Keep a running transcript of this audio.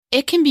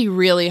It can be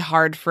really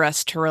hard for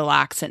us to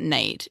relax at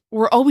night.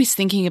 We're always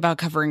thinking about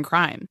covering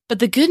crime. But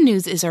the good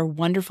news is our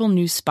wonderful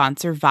new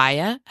sponsor,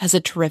 Via, has a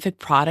terrific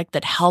product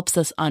that helps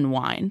us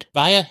unwind.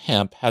 Via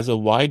Hemp has a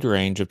wide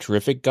range of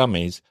terrific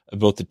gummies of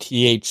both the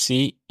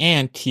THC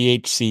and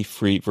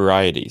THC-free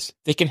varieties.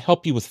 They can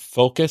help you with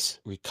focus,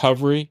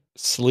 recovery,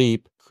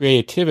 sleep,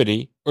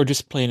 creativity, or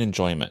just plain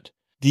enjoyment.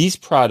 These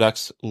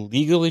products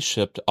legally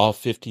ship to all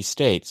 50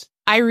 states.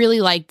 I really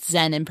liked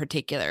Zen in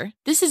particular.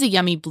 This is a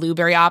yummy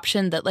blueberry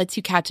option that lets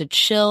you catch a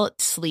chill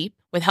sleep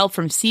with help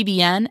from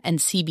CBN and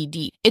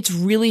CBD. It's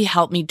really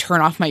helped me turn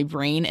off my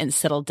brain and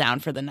settle down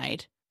for the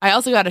night. I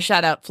also got to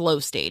shout out Flow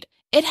State.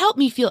 It helped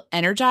me feel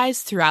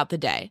energized throughout the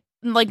day.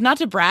 Like, not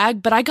to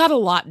brag, but I got a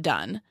lot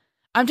done.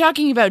 I'm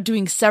talking about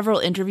doing several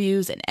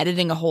interviews and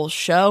editing a whole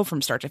show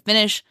from start to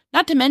finish,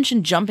 not to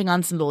mention jumping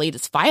on some of the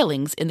latest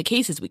filings in the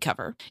cases we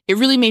cover. It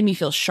really made me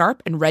feel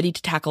sharp and ready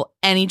to tackle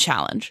any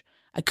challenge.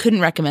 I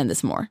couldn't recommend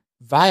this more.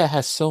 Via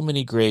has so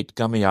many great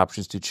gummy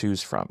options to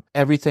choose from.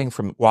 Everything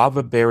from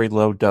guava berry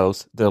low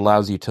dose that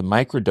allows you to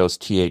microdose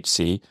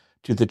THC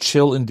to the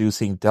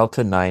chill-inducing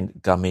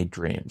Delta-9 gummy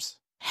dreams.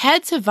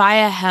 Head to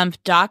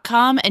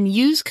viahemp.com and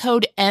use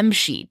code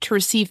MSHEET to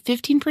receive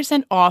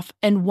 15% off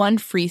and one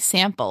free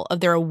sample of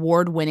their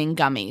award-winning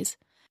gummies.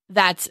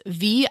 That's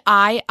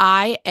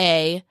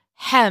VIIA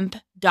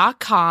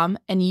hemp.com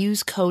and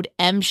use code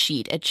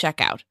MSHEET at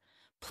checkout.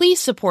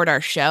 Please support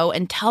our show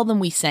and tell them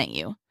we sent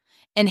you.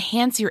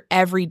 Enhance your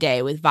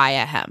everyday with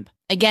Via Hemp.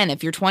 Again,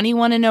 if you're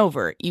 21 and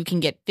over, you can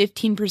get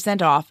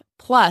 15% off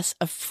plus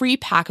a free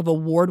pack of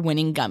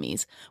award-winning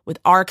gummies with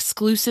our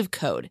exclusive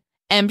code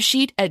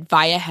MSheet at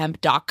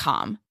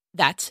viahemp.com.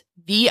 That's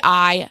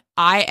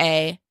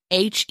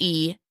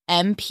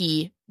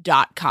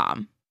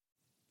VIIAHEMP.com.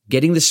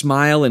 Getting the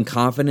smile and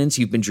confidence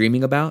you've been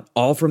dreaming about,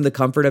 all from the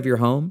comfort of your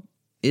home,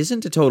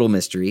 isn't a total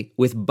mystery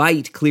with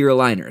Byte clear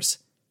aligners.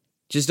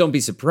 Just don't be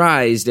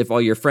surprised if all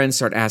your friends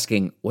start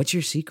asking, "What's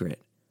your secret?"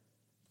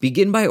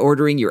 Begin by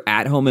ordering your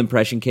at-home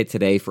impression kit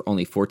today for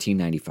only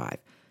 $14.95.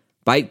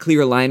 Byte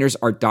clear aligners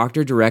are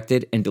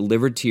doctor-directed and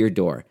delivered to your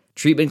door.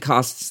 Treatment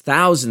costs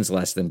thousands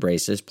less than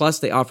braces, plus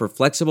they offer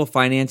flexible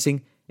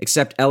financing,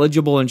 accept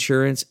eligible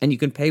insurance, and you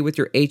can pay with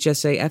your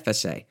HSA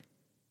FSA.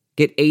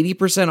 Get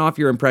 80% off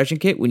your impression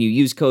kit when you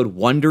use code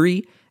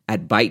WONDERY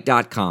at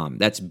Byte.com.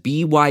 That's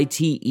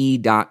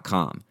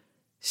BYTE.com.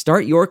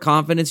 Start your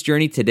confidence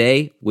journey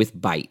today with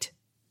Byte.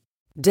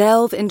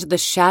 Delve into the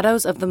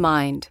shadows of the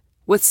mind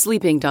with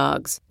Sleeping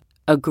Dogs,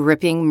 a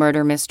gripping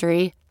murder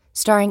mystery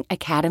starring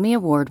Academy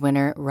Award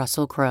winner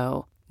Russell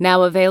Crowe.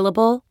 Now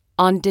available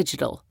on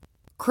digital.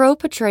 Crowe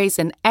portrays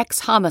an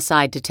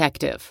ex-homicide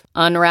detective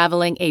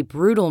unraveling a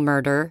brutal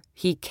murder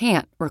he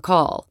can't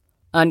recall.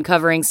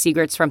 Uncovering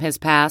secrets from his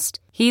past,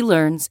 he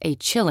learns a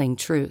chilling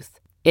truth.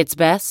 It's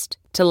best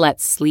to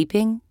let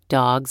sleeping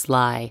dogs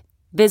lie.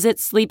 Visit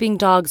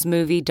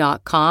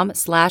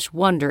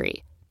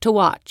sleepingdogsmovie.com/Wondery to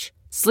watch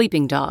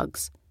Sleeping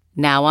Dogs,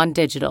 now on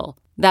digital.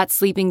 That's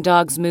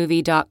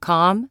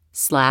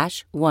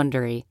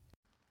sleepingdogsmovie.com/Wondery.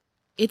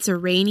 It's a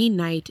rainy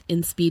night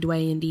in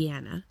Speedway,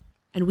 Indiana,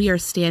 and we are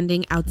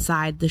standing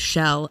outside the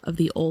shell of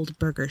the old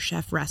Burger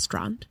Chef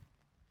restaurant.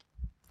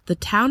 The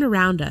town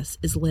around us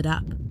is lit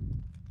up.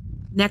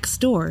 Next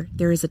door,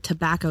 there is a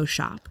tobacco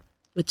shop,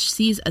 which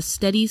sees a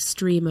steady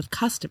stream of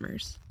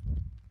customers.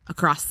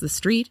 Across the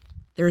street,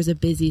 there is a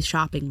busy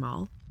shopping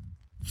mall,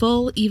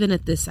 full even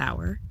at this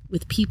hour,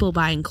 with people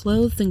buying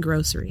clothes and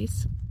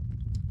groceries.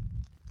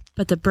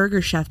 But the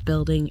Burger Chef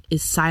building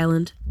is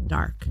silent,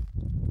 dark,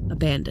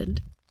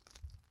 abandoned.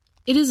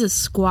 It is a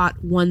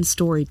squat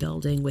one-story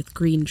building with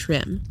green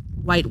trim,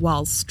 white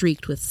walls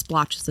streaked with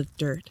splotches of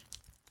dirt.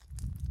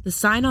 The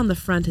sign on the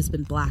front has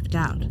been blacked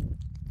out.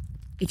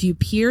 If you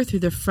peer through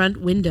the front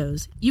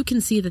windows, you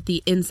can see that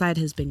the inside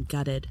has been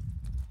gutted.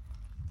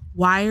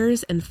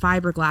 Wires and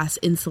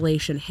fiberglass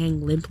insulation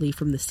hang limply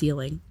from the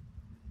ceiling.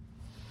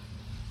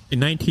 In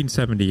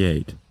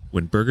 1978,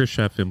 when Burger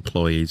Chef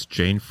employees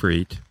Jane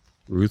Freet,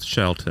 Ruth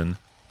Shelton,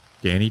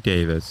 Danny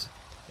Davis,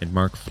 and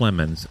Mark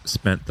Flemons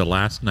spent the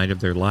last night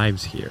of their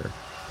lives here,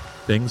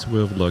 things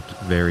would have looked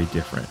very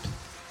different.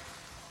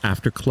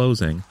 After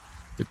closing,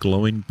 the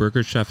glowing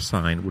Burger Chef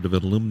sign would have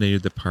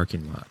illuminated the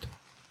parking lot.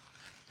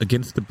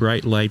 Against the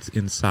bright lights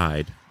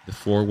inside, the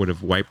four would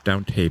have wiped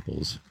down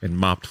tables and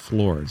mopped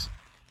floors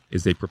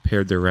as they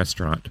prepared their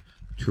restaurant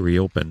to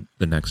reopen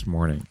the next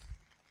morning.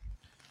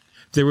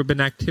 There would have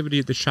been activity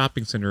at the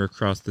shopping center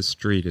across the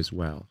street as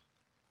well.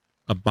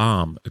 A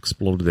bomb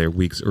exploded there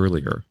weeks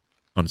earlier,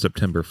 on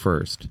September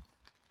 1st,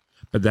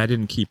 but that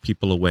didn't keep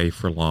people away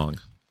for long.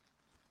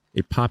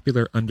 A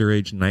popular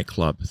underage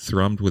nightclub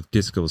thrummed with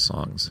disco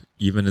songs,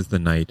 even as the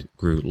night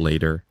grew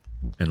later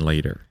and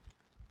later.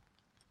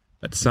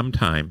 But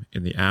sometime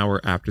in the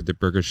hour after the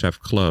Burger Chef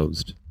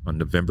closed, on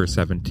November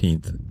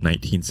 17th,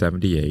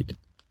 1978,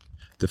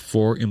 the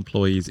four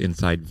employees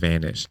inside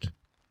vanished,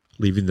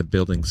 leaving the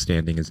building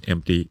standing as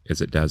empty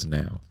as it does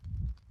now.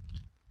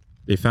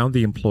 They found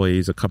the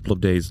employees a couple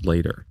of days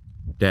later,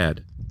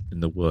 dead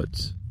in the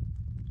woods.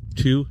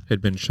 Two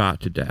had been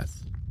shot to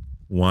death,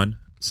 one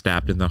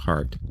stabbed in the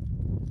heart,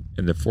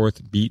 and the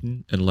fourth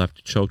beaten and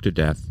left choked to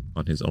death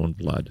on his own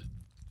blood.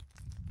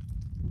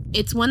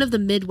 It's one of the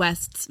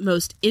Midwest's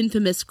most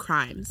infamous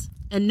crimes,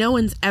 and no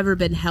one's ever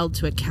been held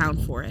to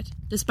account for it,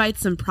 despite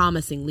some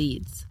promising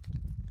leads.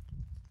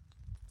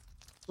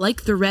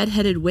 Like the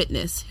red-headed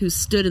witness who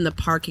stood in the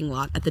parking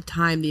lot at the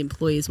time the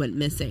employees went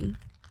missing.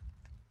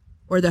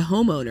 Or the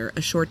homeowner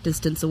a short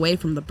distance away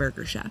from the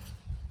Burger Chef,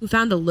 who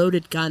found a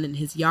loaded gun in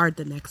his yard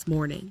the next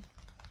morning.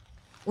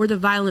 Or the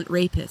violent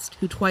rapist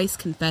who twice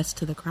confessed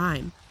to the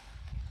crime.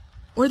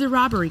 Or the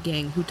robbery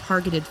gang who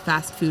targeted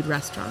fast food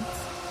restaurants.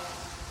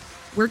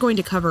 We're going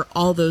to cover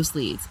all those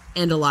leads,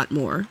 and a lot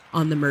more,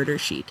 on The Murder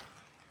Sheet.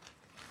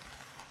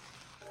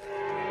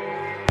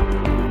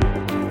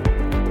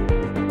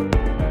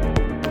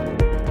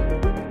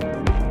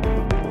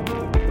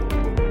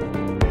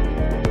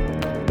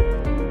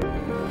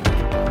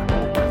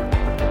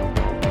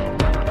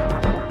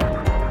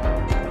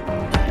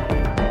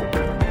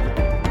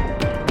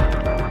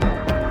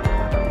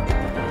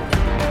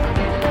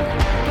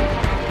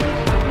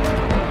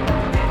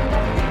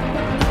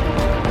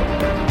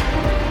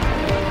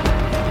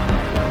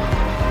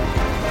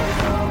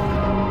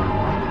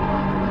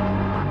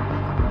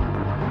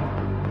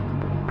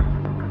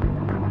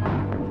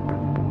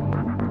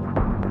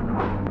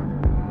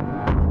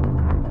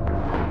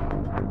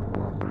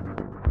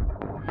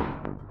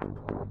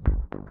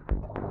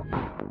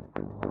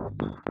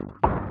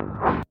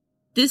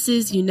 This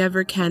is You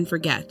Never Can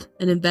Forget,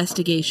 an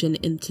investigation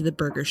into the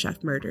Burger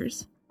Chef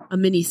murders, a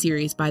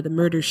mini-series by the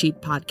Murder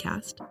Sheet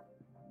podcast.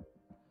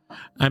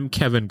 I'm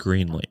Kevin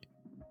Greenlee.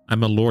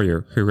 I'm a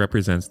lawyer who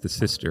represents the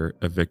sister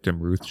of victim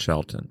Ruth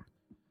Shelton.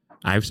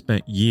 I've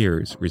spent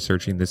years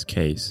researching this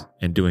case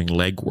and doing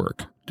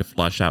legwork to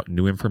flush out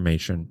new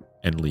information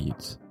and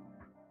leads.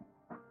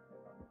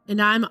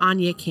 And I'm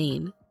Anya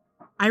Kane.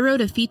 I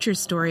wrote a feature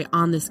story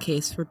on this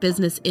case for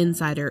Business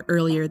Insider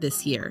earlier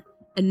this year,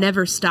 and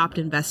never stopped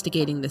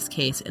investigating this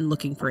case and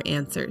looking for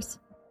answers.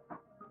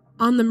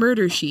 On The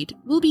Murder Sheet,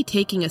 we'll be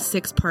taking a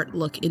 6-part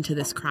look into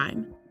this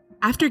crime.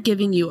 After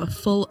giving you a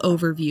full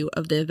overview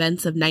of the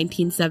events of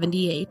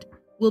 1978,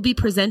 we'll be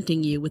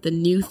presenting you with a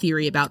new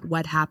theory about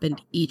what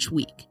happened each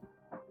week.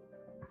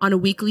 On a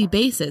weekly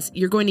basis,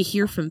 you're going to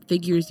hear from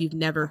figures you've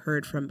never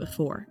heard from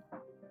before.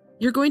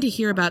 You're going to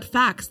hear about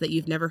facts that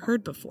you've never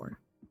heard before.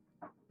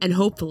 And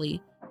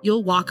hopefully,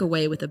 you'll walk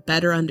away with a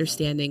better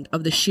understanding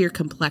of the sheer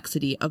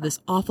complexity of this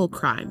awful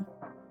crime.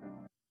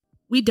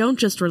 We don't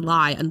just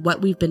rely on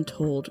what we've been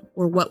told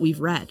or what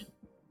we've read.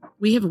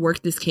 We have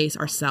worked this case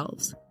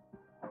ourselves.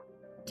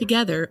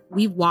 Together,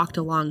 we've walked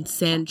along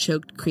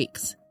sand-choked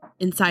creeks,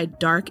 inside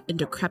dark and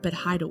decrepit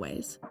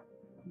hideaways,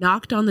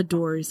 knocked on the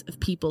doors of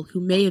people who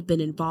may have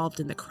been involved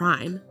in the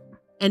crime,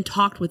 and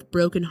talked with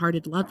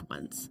broken-hearted loved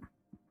ones.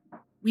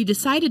 We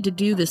decided to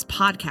do this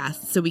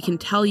podcast so we can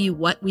tell you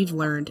what we've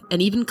learned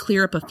and even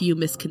clear up a few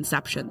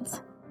misconceptions.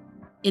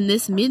 In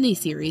this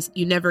mini-series,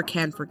 You Never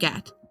Can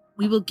Forget,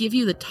 we will give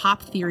you the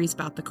top theories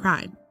about the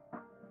crime.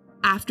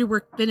 After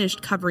we're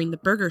finished covering the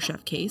Burger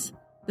Chef case,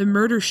 the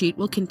Murder Sheet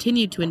will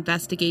continue to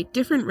investigate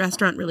different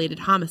restaurant-related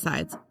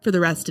homicides for the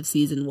rest of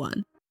Season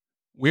 1.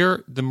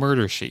 We're the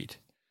Murder Sheet,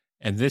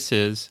 and this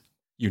is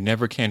You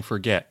Never Can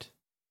Forget,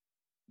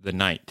 The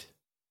Night.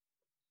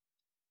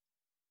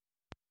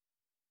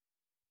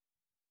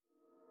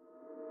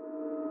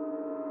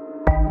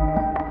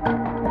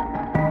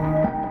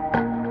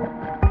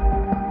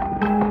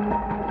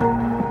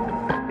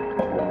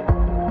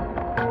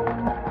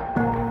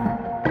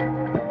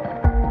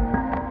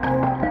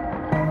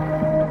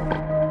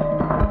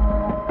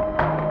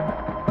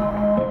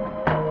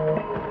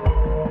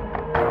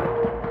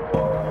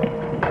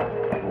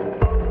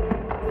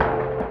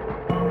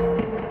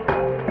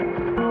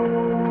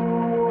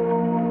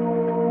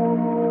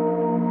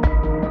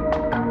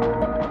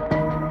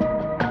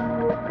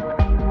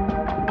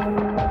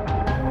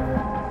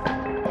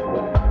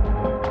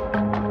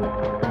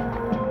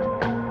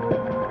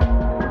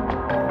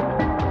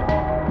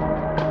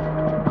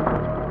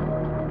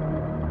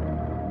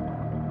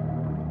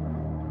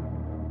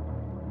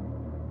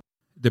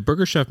 The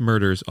Burger Chef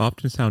murders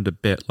often sound a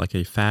bit like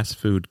a fast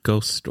food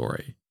ghost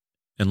story,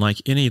 and like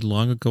any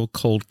long-ago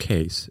cold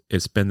case,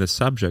 it's been the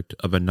subject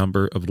of a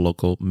number of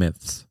local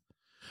myths.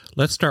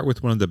 Let's start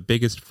with one of the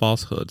biggest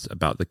falsehoods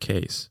about the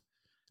case.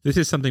 This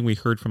is something we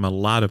heard from a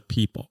lot of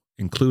people,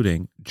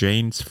 including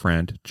Jane's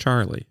friend,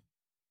 Charlie.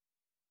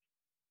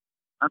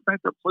 I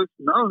think the police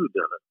know who did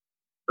it,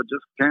 but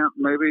just can't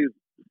maybe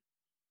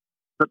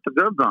put the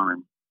goods on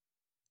him.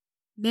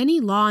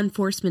 Many law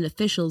enforcement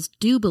officials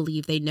do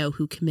believe they know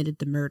who committed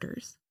the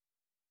murders.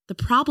 The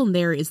problem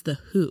there is the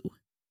who.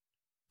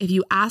 If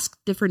you ask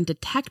different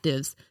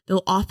detectives,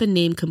 they'll often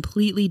name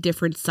completely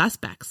different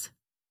suspects.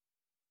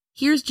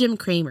 Here's Jim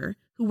Kramer,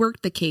 who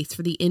worked the case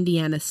for the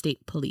Indiana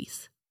State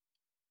Police.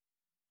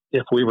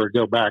 If we were to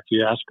go back,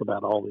 you ask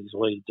about all these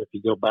leads. If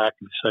you go back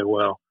and say,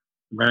 well,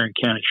 the Marion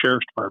County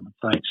Sheriff's Department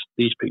thinks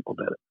these people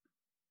did it.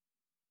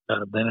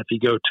 Then if you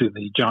go to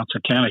the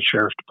Johnson County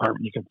Sheriff's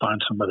Department, you can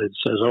find somebody that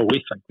says, oh,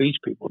 we think these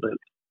people did it.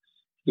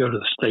 You go to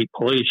the state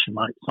police, you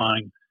might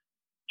find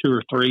 2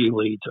 or 3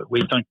 leads that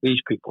we think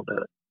these people did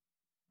it.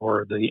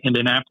 Or the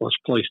Indianapolis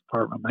Police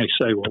Department may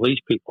say, well,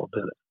 these people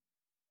did it.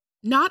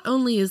 Not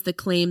only is the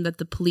claim that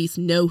the police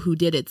know who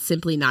did it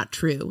simply not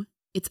true,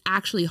 it's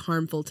actually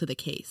harmful to the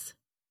case.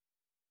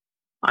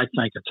 I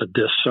think it's a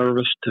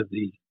disservice to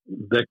the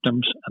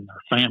victims and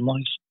their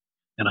families,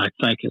 and I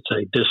think it's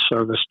a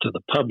disservice to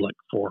the public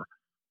for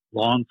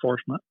law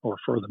enforcement or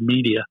for the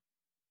media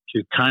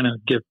to kind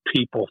of give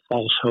people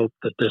false hope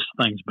that this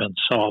thing's been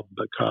solved,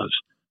 because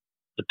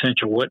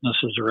potential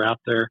witnesses are out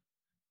there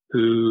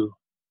who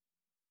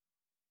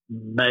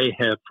may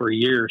have for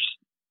years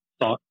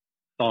thought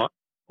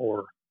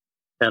or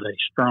had a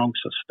strong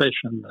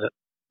suspicion that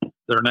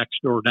their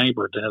next door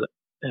neighbor did it.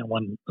 And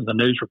when the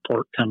news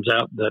report comes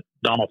out that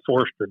Donald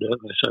Forrester did it,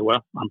 they say,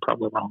 well, I'm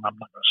probably wrong. I'm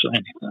not going to say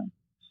anything.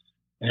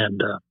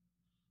 And,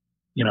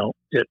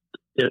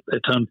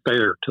 it's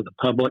unfair to the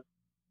public.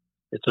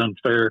 It's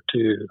unfair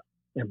to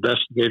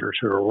investigators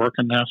who are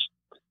working this.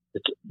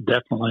 It's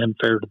definitely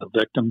unfair to the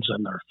victims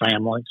and their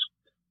families.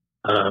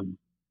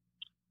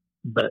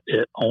 But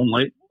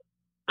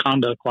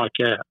conduct like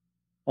that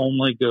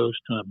only goes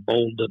to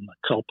embolden the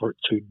culprits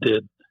who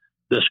did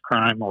this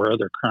crime or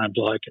other crimes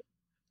like it.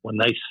 When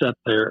they sit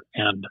there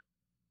and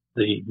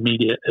the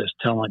media is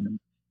telling them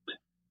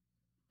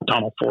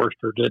Donald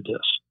Forrester did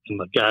this, and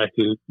the guy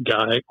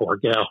or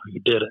gal who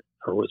did it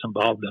or was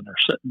involved in it are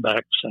sitting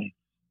back saying,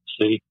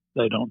 see,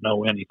 they don't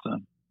know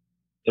anything.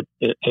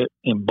 It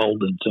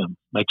emboldens them,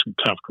 makes them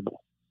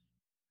comfortable.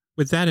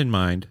 With that in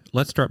mind,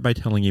 let's start by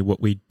telling you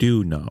what we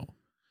do know.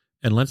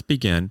 And let's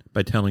begin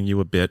by telling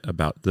you a bit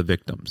about the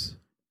victims.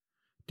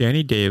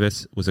 Danny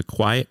Davis was a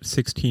quiet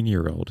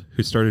 16-year-old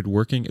who started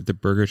working at the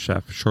Burger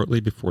Chef shortly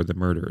before the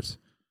murders.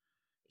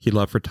 He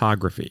loved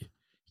photography,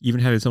 he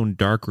even had his own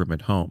darkroom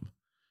at home,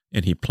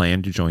 and he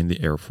planned to join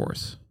the Air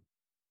Force.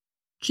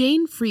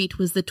 Jane Freet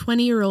was the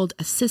 20-year-old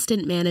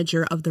assistant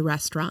manager of the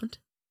restaurant.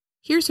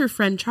 Here's her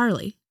friend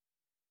Charlie.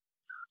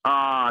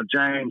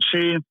 Jane,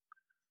 she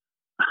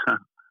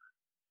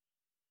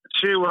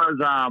was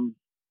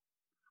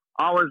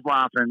always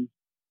laughing,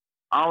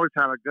 always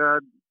had a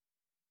good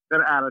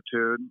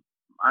attitude.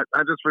 I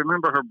just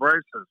remember her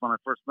braces when I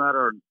first met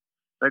her.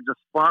 They just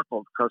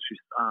sparkled because she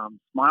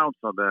smiled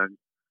so big.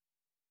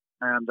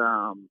 And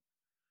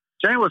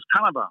Jane was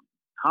kind of a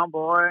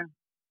tomboy,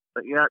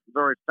 but yet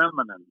very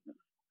feminine,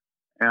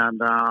 and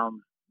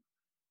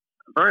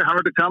very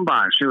hard to come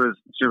by. She was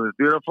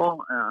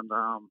beautiful, and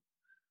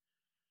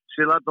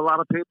she loved a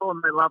lot of people,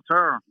 and they loved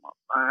her.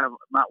 I have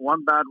not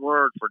one bad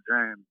word for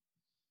Jane.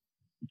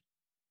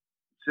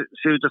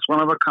 She was just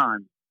one of a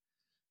kind.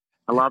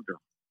 I loved her.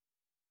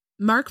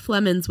 Mark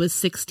Flemons was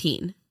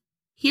 16.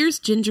 Here's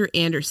Ginger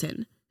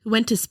Anderson, who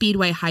went to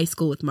Speedway High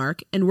School with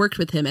Mark and worked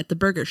with him at the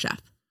Burger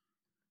Chef.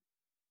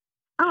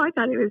 Oh, I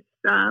thought he was,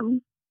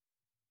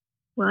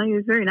 he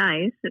was very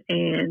nice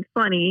and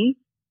funny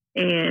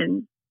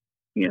and,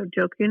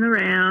 joking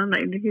around.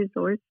 Like, he was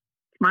always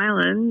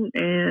smiling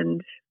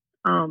and,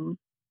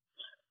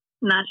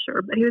 not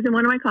sure, but he was in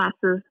one of my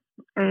classes,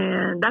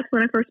 and that's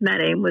when I first met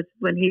him, was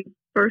when he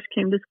first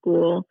came to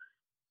school.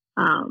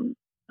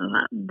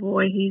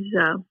 He's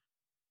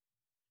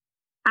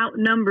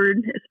outnumbered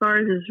as far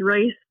as his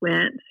race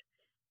went,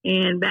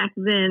 and back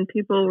then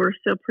people were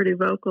still pretty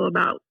vocal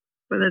about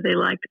whether they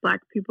liked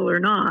black people or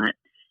not,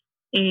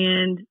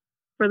 and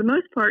for the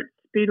most part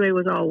Speedway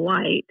was all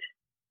white,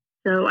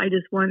 so I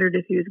just wondered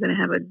if he was going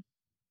to have a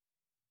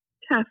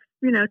tough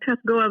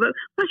go of it.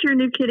 Plus, you're a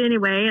new kid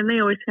anyway, and they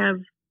always have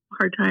a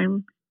hard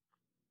time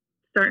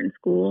starting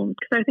school,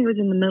 because I think it was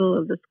in the middle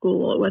of the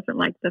school. It wasn't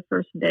like the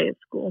first day of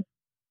school.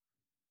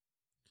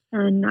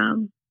 And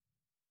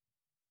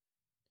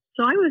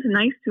so I was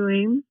nice to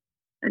him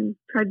and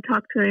tried to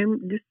talk to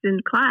him just in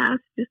class,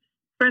 just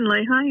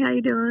friendly. Hi, how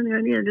you doing?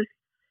 And, just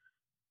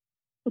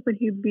hoping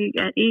he'd be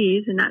at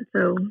ease and not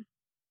so,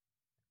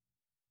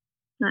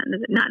 not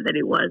that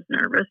he was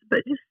nervous,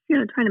 but just,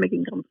 trying to make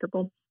him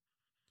comfortable.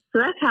 So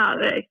that's how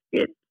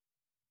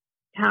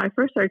I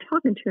first started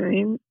talking to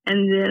him,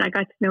 and then I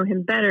got to know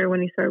him better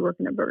when he started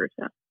working at Burger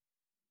Chef.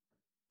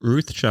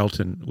 Ruth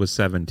Shelton was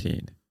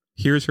 17.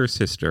 Here's her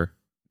sister,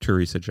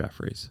 Teresa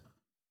Jeffries.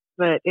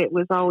 But it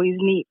was always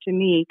neat to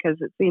me because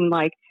it seemed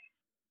like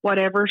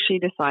whatever she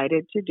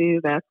decided to do,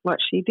 that's what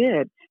she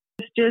did.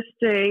 It's just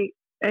a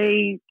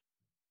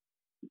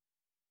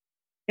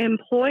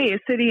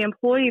city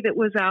employee that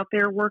was out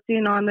there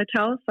working on the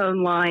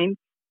telephone line,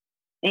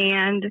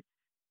 and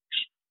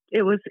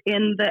it was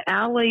in the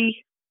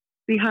alley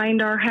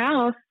behind our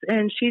house,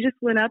 and she just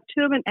went up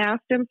to him and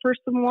asked him for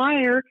some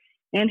wire,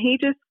 and he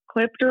just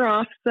clipped her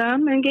off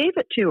some and gave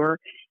it to her.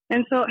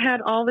 And so it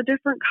had all the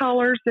different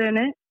colors in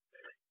it,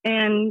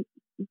 and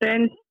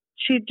then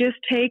she'd just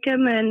take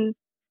them and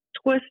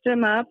twist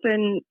them up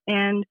and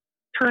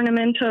turn them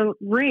into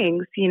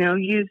rings,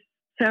 use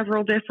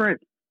several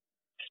different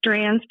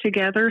strands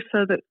together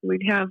so that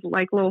we'd have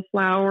like little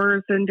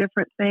flowers and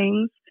different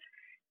things.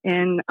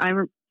 And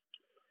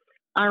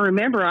I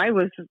remember I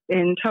was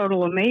in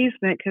total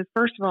amazement because,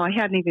 first of all, I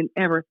hadn't even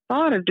ever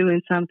thought of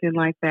doing something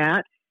like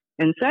that.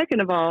 And second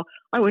of all,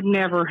 I would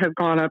never have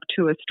gone up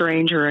to a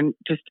stranger and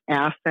just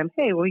asked them,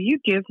 hey, will you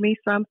give me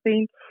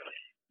something?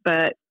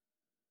 But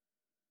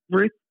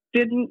Ruth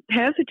didn't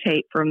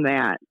hesitate from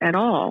that at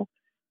all.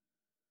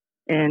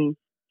 And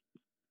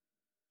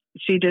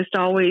she just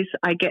always,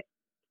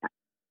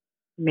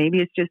 maybe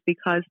it's just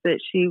because that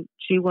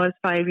she was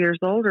 5 years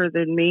older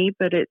than me,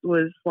 but it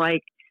was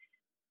like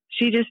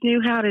she just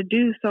knew how to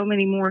do so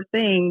many more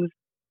things.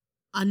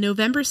 On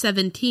November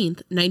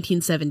 17th,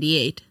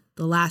 1978,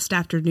 the last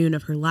afternoon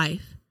of her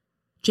life,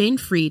 Jane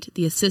Freet,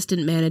 the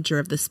assistant manager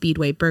of the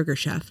Speedway Burger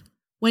Chef,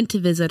 went to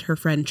visit her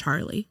friend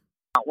Charlie.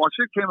 Well,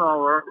 she came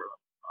over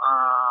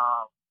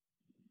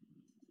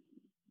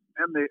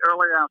in the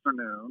early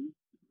afternoon,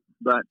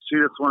 but she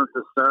just wanted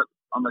to sit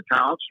on the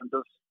couch and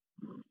just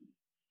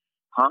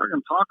hug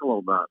and talk a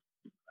little bit.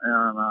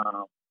 And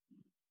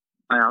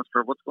I asked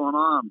her, what's going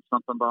on?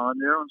 Something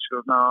bothering you? And she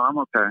goes, no, I'm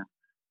okay.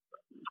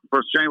 Of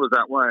course, Jane was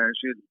that way.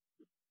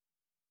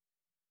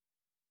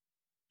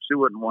 She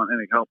wouldn't want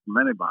any help from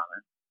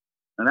anybody.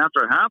 And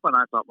after it happened,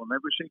 I thought, well,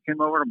 maybe she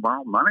came over to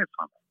borrow money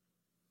from me.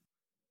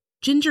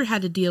 Ginger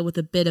had to deal with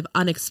a bit of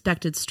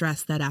unexpected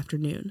stress that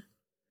afternoon.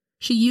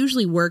 She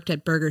usually worked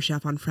at Burger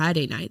Chef on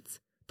Friday nights,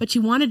 but she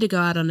wanted to go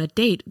out on a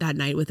date that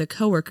night with a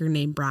coworker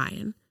named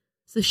Brian.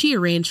 So she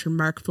arranged for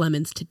Mark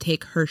Flemons to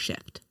take her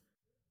shift.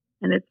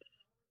 And it's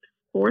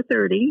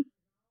 4:30,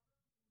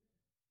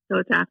 so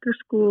it's after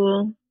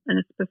school, and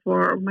it's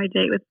before my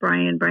date with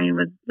Brian. Brian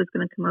was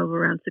going to come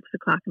over around 6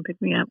 o'clock and pick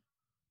me up.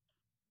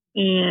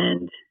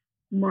 And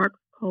Mark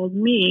called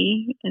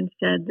me and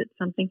said that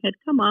something had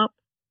come up,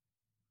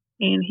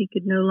 and he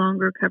could no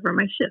longer cover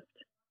my shift.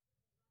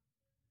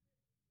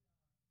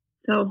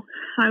 So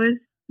I was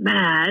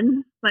mad,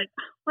 like,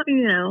 let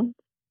me know.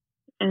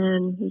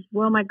 And he's,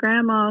 well, my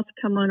grandma's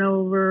coming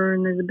over,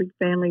 and there's a big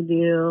family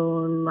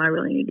deal, and I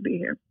really need to be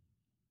here.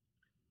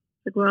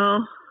 Like,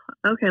 well,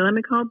 okay, let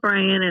me call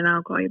Brian, and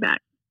I'll call you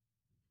back.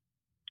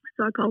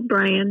 So I called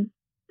Brian,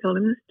 told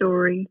him the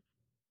story.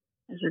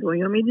 I said, what do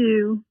you want me to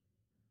do?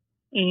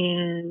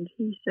 And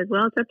he said,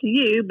 well, it's up to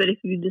you, but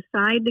if you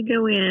decide to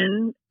go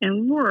in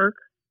and work,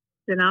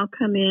 then I'll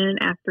come in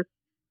after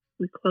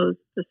we close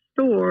the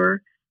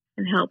store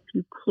and help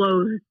you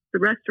close the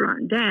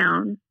restaurant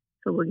down,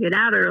 so we'll get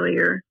out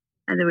earlier,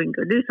 and then we can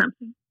go do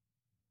something.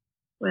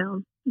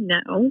 Well,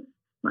 no,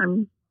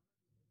 I'm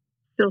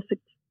still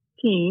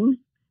 16,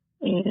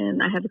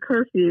 and I have a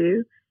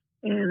curfew,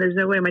 and there's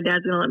no way my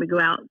dad's going to let me go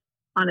out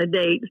on a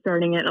date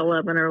starting at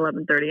 11 or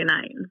 11:30 at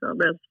night. So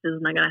this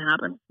is not going to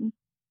happen.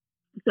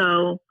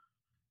 So, of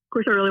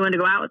course, I really wanted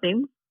to go out with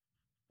him.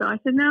 So I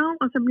said, no.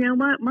 I said, you know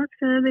what? Mark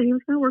said that he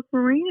was going to work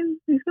for me, and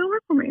he's going to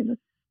work for me.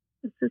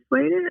 That's just the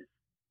way it is.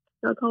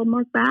 So I called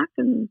Mark back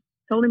and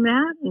told him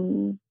that,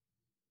 and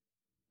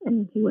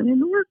he went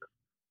into work.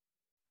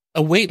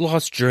 A weight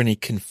loss journey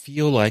can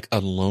feel like a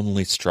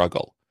lonely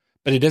struggle,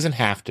 but it doesn't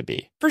have to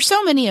be. For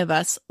so many of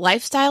us,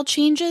 lifestyle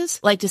changes,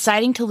 like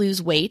deciding to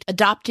lose weight,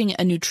 adopting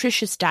a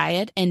nutritious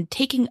diet, and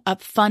taking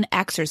up fun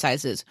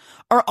exercises,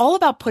 are all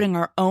about putting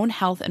our own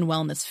health and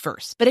wellness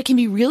first. But it can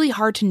be really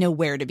hard to know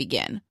where to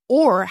begin,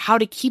 or how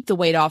to keep the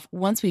weight off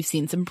once we've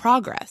seen some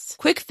progress.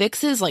 Quick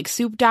fixes like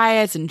soup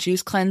diets and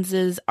juice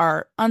cleanses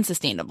are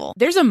unsustainable.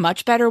 There's a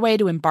much better way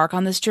to embark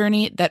on this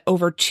journey that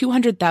over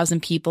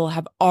 200,000 people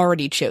have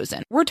already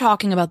chosen. We're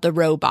talking about the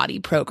Row Body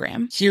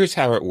program. Here's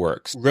how it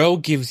works. Row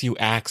gives you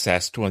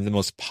access to one of the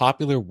most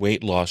popular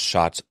weight loss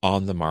shots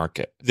on the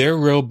market. Their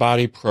Row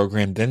Body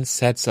program then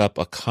sets up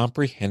a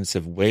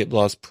comprehensive weight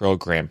loss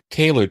program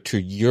tailored to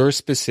your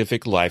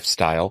specific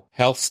lifestyle,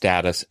 health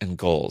status, and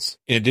goals.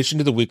 In addition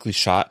to the weekly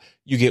shot,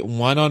 you get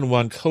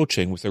one-on-one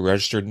coaching with a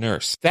registered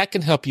nurse. That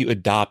can help you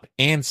adopt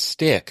and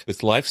stick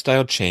with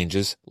lifestyle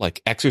changes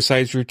like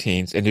exercise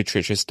routines and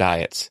nutritious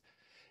diets.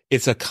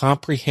 It's a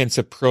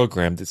comprehensive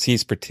program that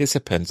sees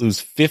participants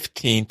lose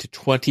 15 to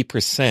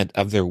 20%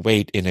 of their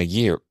weight in a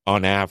year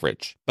on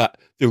average. But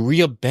the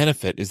real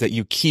benefit is that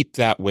you keep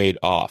that weight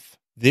off.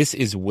 This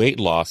is weight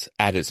loss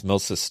at its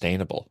most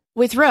sustainable.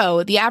 With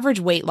Row, the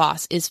average weight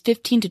loss is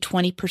 15 to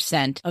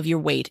 20% of your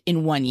weight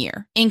in 1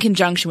 year, in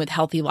conjunction with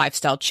healthy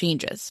lifestyle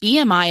changes.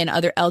 BMI and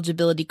other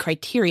eligibility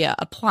criteria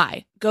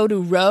apply. Go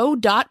to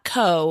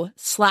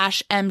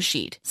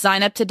row.co/msheet.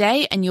 Sign up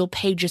today and you'll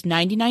pay just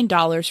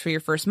 $99 for your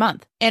first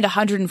month and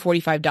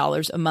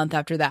 $145 a month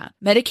after that.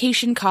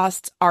 Medication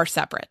costs are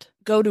separate.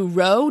 Go to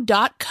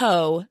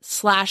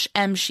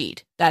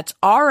row.co/msheet. That's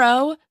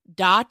ro.co/msheet.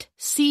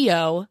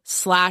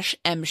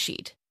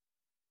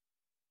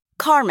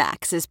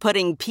 CarMax is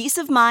putting peace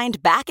of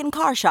mind back in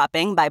car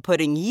shopping by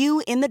putting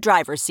you in the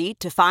driver's seat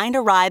to find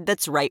a ride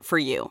that's right for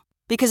you.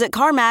 Because at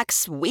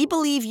CarMax, we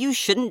believe you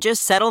shouldn't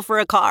just settle for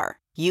a car.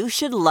 You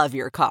should love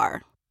your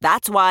car.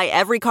 That's why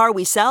every car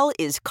we sell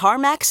is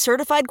CarMax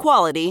certified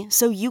quality,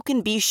 so you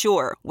can be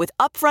sure with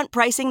upfront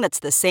pricing that's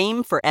the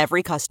same for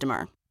every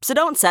customer. So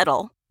don't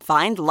settle.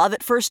 Find love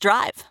at first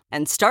drive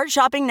and start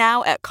shopping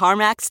now at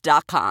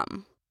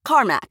CarMax.com.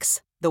 CarMax,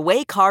 the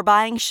way car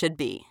buying should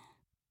be.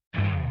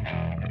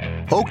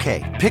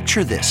 Okay,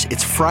 picture this.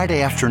 It's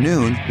Friday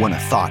afternoon when a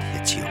thought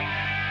hits you.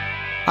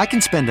 I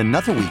can spend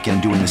another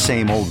weekend doing the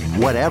same old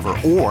whatever,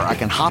 or I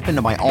can hop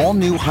into my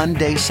all-new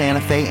Hyundai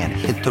Santa Fe and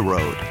hit the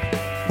road.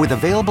 With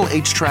available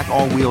H-Track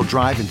all-wheel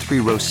drive and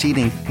 3-row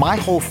seating, my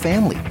whole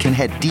family can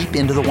head deep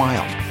into the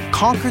wild.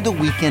 Conquer the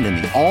weekend in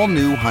the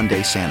all-new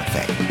Hyundai Santa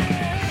Fe.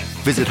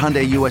 Visit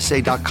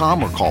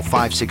HyundaiUSA.com or call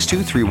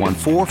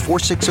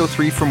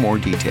 562-314-4603 for more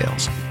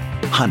details.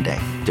 Hyundai,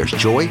 there's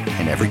joy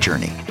in every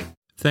journey.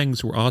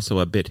 Things were also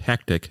a bit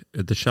hectic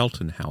at the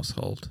Shelton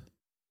household.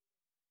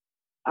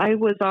 I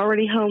was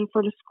already home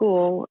from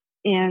school,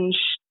 and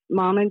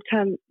Mom had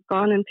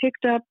gone and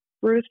picked up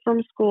Ruth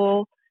from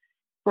school,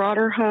 brought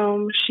her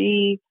home.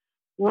 She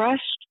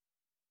rushed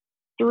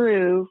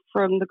through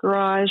from the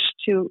garage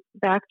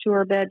back to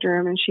her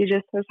bedroom, and she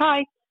just says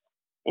hi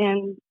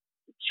and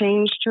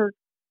changed her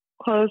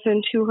clothes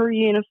into her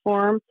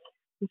uniform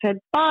and said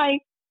bye.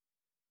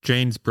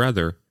 Jane's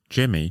brother,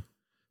 Jimmy,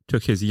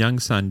 took his young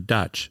son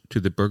Dutch to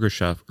the Burger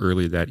Chef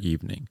early that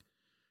evening.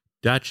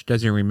 Dutch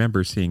doesn't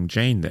remember seeing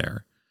Jane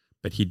there,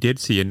 but he did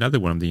see another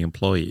one of the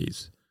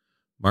employees.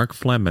 Mark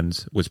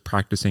Flemons was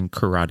practicing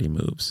karate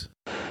moves.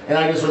 And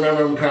I just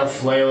remember him kind of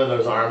flailing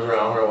his arms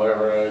around her or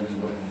whatever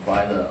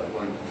by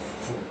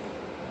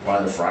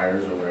the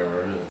fryers or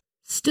whatever.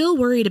 Still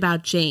worried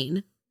about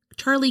Jane,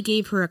 Charlie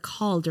gave her a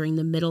call during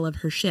the middle of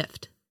her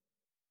shift.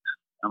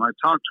 And I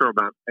talked to her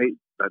about 8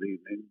 that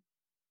evening,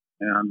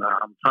 and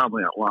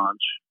probably at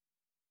lunch.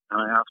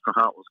 And I asked her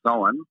how it was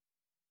going.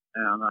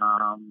 And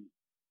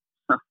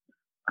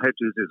I hate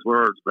to use these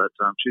words, but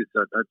she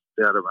said, "That's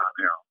dead about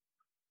here."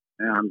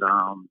 And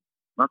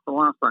that's the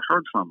last I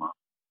heard from her.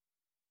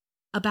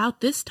 About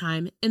this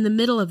time, in the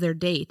middle of their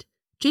date,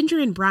 Ginger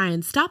and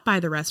Brian stopped by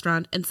the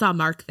restaurant and saw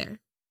Mark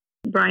there.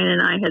 Brian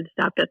and I had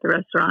stopped at the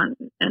restaurant,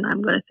 and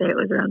I'm going to say it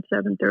was around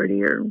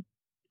 7:30 or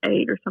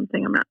 8 or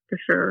something. I'm not for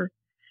sure.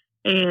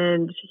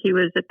 And he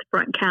was at the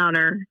front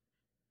counter,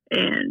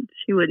 and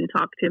he wouldn't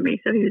talk to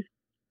me, so he was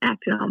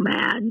acting all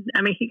mad.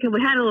 I mean,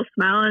 we had a little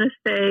smile on his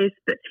face,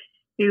 but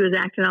he was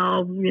acting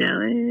all, I'm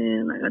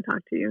not going to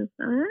talk to you.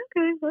 So,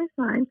 okay, well, it's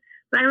fine.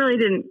 But I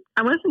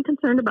wasn't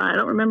concerned about it. I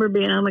don't remember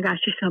being, oh my gosh,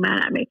 she's so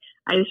mad at me.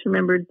 I just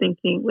remembered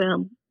thinking,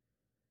 well,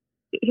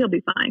 he'll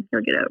be fine.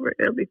 He'll get over it.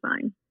 It'll be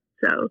fine.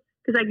 So,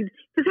 because he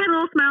had a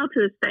little smile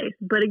to his face,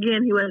 but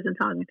again, he wasn't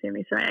talking to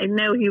me. So I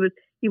know he was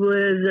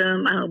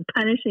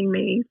punishing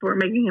me for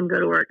making him go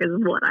to work, is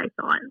what I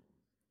thought.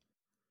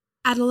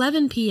 At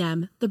 11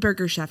 p.m., the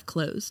Burger Chef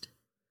closed.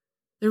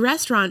 The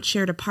restaurant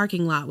shared a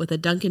parking lot with a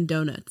Dunkin'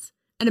 Donuts,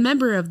 and a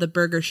member of the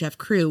Burger Chef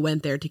crew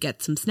went there to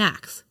get some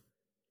snacks.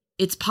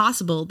 It's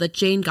possible that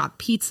Jane got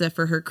pizza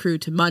for her crew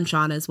to munch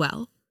on as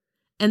well,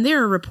 and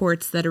there are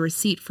reports that a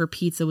receipt for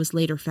pizza was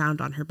later found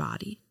on her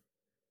body.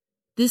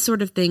 This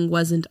sort of thing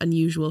wasn't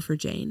unusual for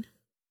Jane.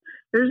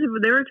 There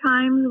were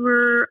times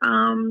where,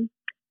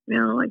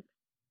 like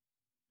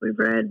we've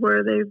read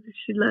where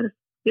she'd let us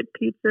get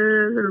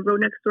pizzas or go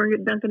next door and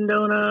get Dunkin'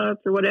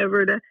 Donuts or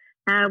whatever to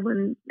have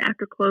when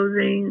after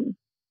closing.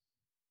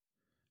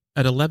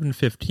 At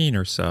 11:15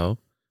 or so,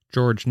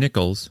 George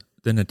Nichols,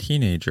 then a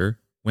teenager,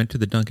 went to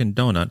the Dunkin'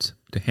 Donuts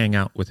to hang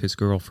out with his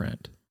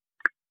girlfriend.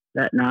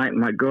 That night,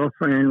 my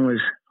girlfriend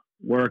was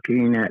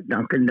working at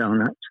Dunkin'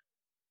 Donuts.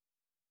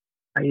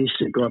 I used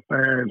to go up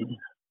there and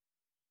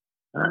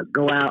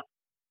go out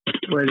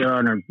with her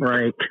on her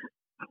break.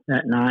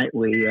 That night,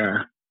 we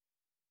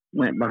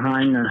went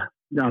behind the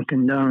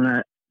Dunkin'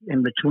 Donut.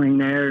 In between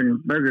there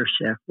and Burger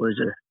Chef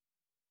was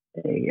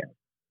a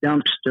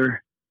dumpster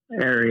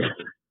area.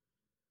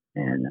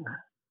 And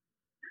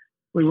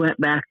we went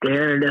back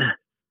there to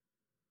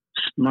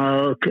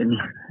smoke and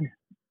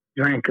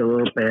drink a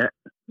little bit.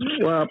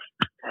 Well,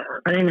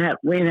 we didn't have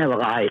a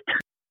light.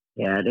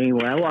 Yeah,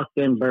 anyway, I walked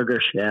in Burger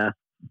Chef,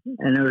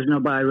 and there was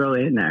nobody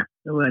really in there.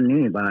 There wasn't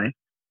anybody.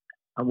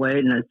 I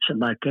waited, and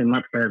somebody came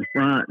up there in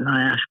front, and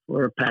I asked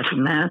for a pack of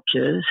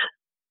matches.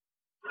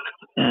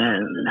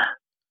 And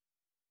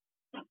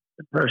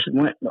the person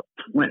went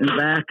in the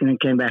back, and then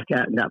came back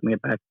out and got me a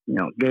pack,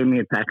 gave me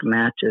a pack of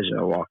matches, and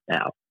I walked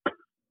out.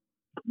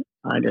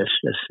 I just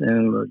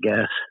assumed or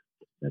guessed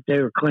that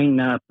they were cleaning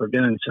up or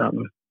doing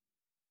something.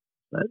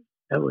 But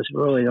that was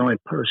really the only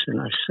person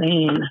I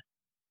seen.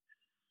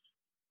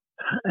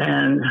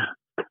 And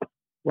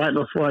right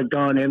before I'd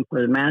gone in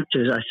for the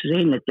matches, I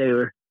seen that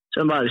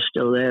somebody was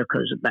still there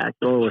because the back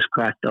door was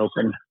cracked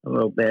open a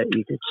little bit.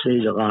 You could see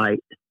the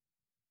light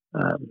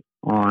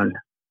on.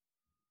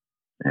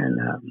 And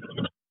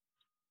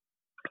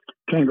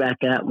came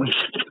back out, and we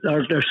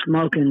started there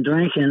smoking,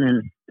 drinking,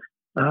 and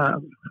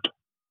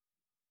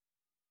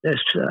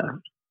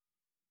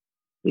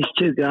these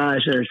two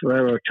guys, there's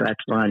railroad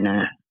tracks line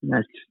there.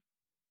 And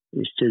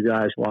these two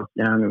guys walked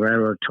down the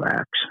railroad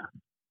tracks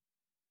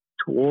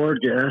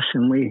towards us,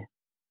 and we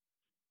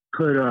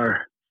put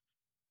our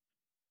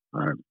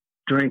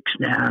drinks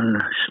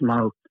down,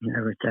 smoked and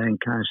everything,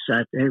 kind of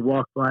sat there. They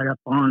walked right up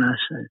on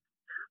us, and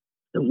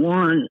the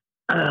one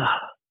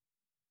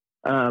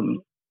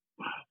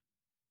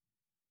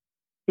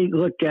he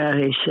looked at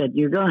it, he said,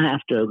 "You're going to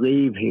have to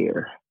leave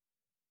here."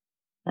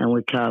 And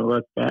we kind of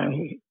looked at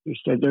it. He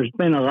said, "There's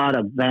been a lot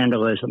of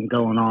vandalism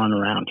going on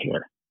around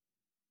here."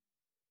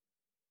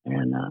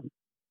 And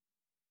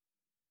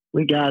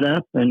we got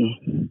up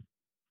and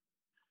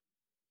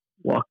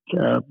walked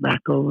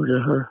back over to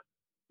her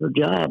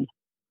job.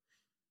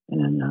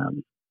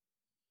 And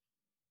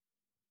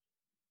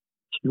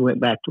she went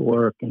back to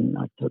work, and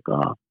I took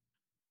off.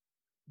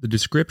 The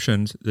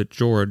descriptions that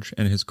George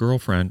and his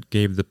girlfriend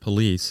gave the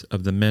police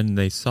of the men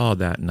they saw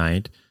that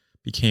night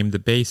became the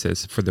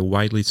basis for the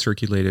widely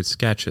circulated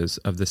sketches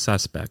of the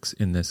suspects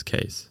in this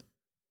case.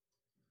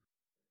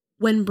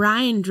 When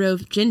Brian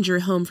drove Ginger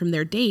home from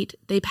their date,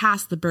 they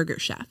passed the Burger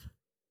Chef.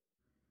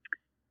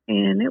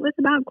 And it was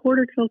about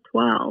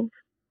 11:45.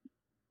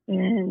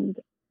 And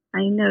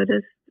I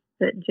noticed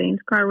that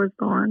Jane's car was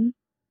gone,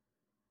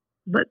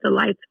 but the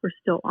lights were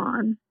still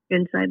on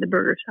inside the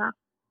burger shop.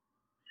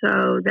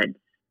 So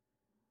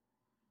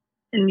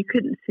and you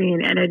couldn't see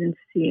I didn't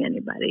see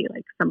anybody,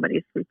 like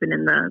somebody sleeping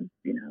in the,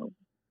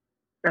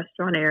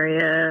 restaurant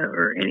area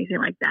or anything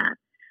like that.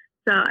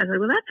 So I was like,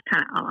 well, that's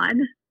kind of odd.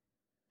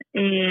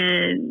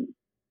 And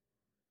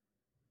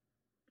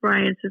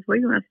Brian says, well,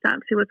 you want to stop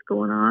and see what's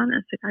going on? I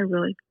was like, I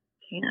really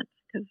can't,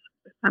 because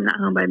if I'm not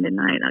home by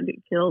midnight, I'll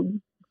get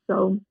killed.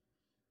 So,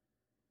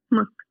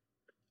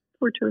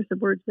 poor choice of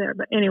words there.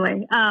 But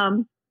anyway, I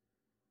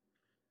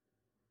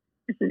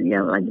said,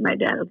 yeah, well, my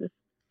dad will just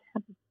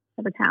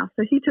have a house.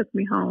 So he took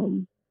me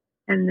home,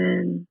 and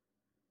then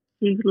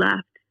he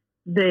left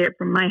there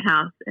from my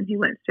house, and he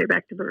went straight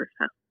back to Burger's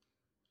house.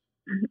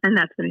 And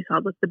that's when he saw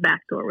that the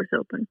back door was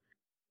open.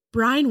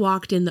 Brian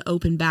walked in the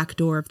open back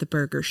door of the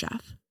Burger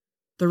Chef.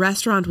 The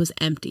restaurant was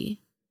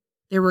empty.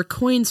 There were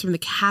coins from the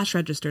cash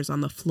registers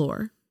on the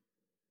floor.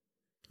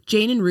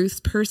 Jane and Ruth's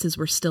purses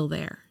were still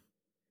there.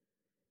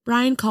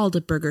 Brian called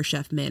a Burger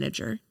Chef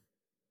manager.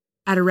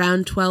 At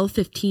around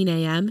 12:15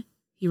 a.m.,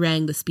 he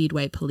rang the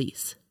Speedway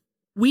police.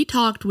 We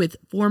talked with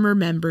former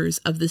members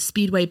of the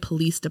Speedway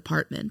Police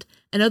Department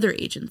and other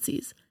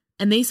agencies,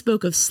 and they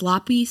spoke of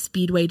sloppy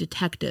Speedway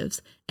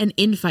detectives and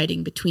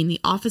infighting between the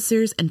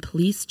officers and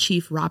Police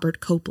Chief Robert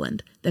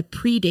Copeland that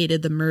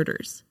predated the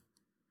murders.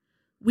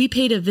 We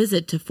paid a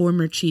visit to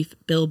former Chief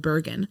Bill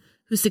Bergen,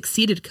 who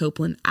succeeded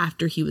Copeland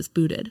after he was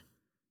booted.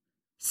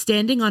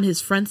 Standing on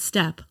his front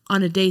step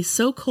on a day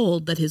so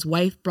cold that his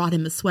wife brought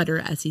him a sweater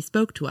as he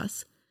spoke to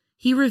us,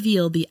 he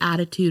revealed the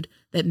attitude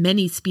that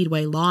many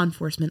Speedway law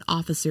enforcement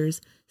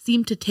officers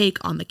seemed to take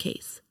on the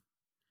case.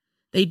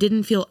 They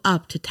didn't feel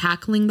up to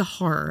tackling the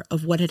horror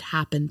of what had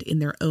happened in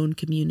their own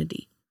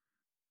community.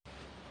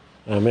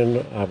 I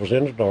was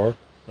in the dark.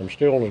 I'm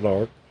still in the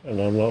dark,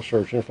 and I'm not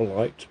searching for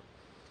lights.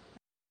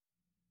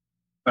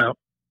 Well,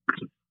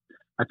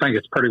 I think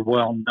it's pretty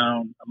well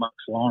known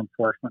amongst law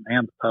enforcement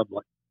and the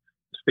public.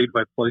 The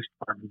Speedway Police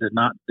Department did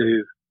not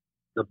do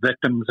the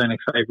victims any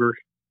favors.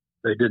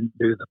 They didn't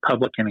do the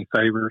public any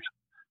favors.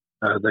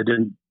 They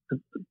didn't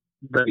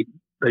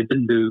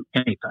do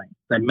anything.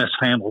 They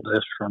mishandled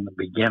this from the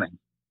beginning.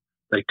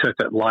 They took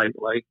it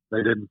lightly.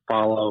 They didn't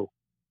follow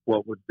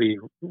what would be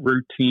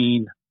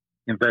routine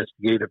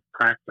investigative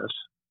practice.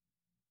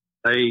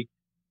 They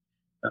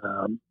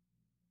put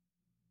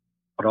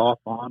off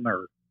on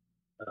or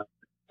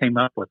came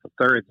up with the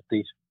theory that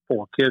these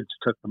 4 kids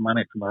took the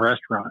money from the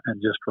restaurant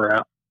and just were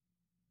out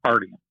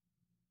partying.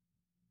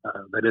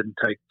 They didn't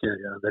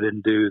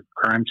do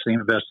crime scene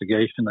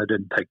investigation. They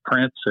didn't take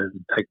prints. They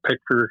didn't take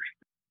pictures.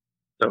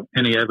 So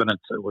any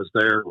evidence that was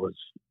there was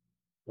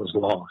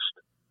lost.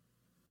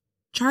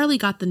 Charlie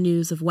got the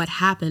news of what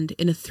happened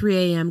in a 3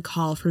 a.m.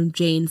 call from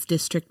Jane's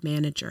district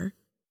manager.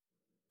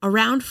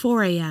 Around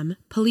 4 a.m.,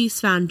 police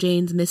found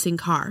Jane's missing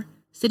car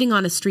sitting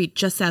on a street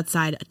just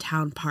outside a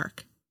town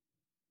park.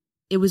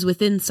 It was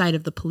within sight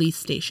of the police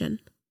station.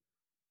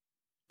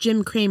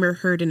 Jim Kramer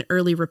heard an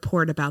early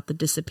report about the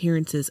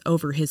disappearances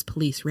over his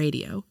police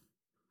radio,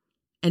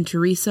 and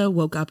Teresa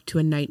woke up to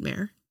a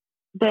nightmare.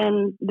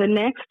 Then the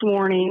next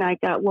morning, I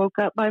got woke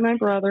up by my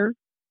brother,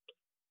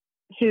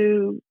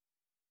 who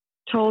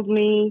told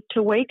me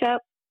to wake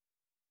up,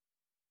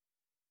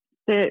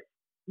 that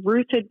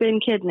Ruth had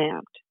been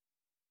kidnapped.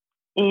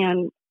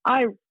 And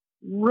I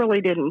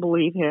really didn't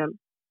believe him.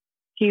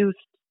 He's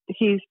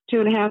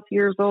 2.5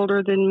 years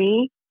older than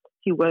me.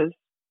 He was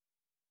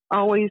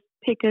always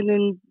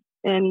picking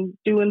and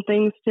doing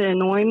things to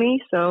annoy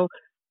me. So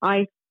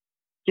I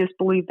just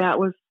believed that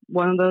was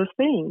one of those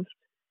things,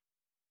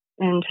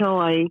 until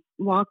I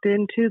walked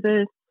into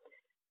the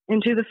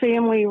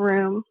family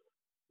room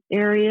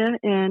area,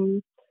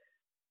 and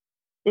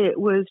it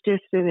was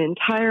just an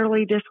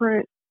entirely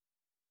different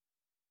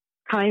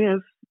kind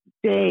of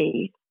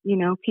day. You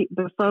know,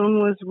 the phone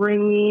was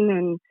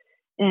ringing,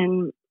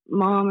 and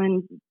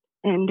Mom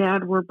and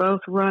Dad were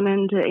both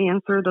running to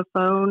answer the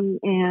phone.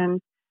 And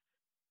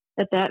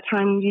at that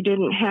time, you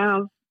didn't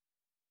have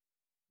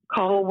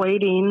call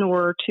waiting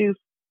or 2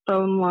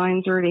 phone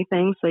lines or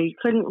anything, so you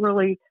couldn't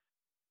really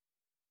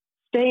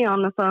stay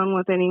on the phone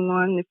with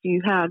anyone if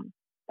you had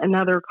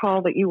another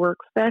call that you were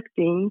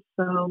expecting.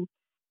 So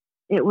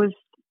it was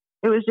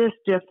it was just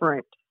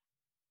different.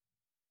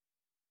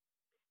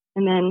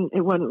 And then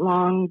it wasn't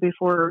long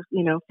before,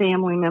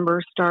 family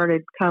members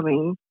started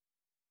coming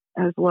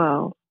as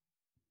well.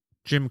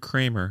 Jim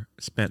Kramer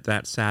spent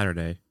that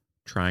Saturday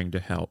trying to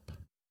help.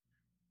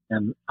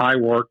 And I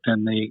worked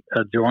in the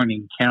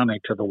adjoining county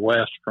to the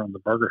west from the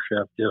Burger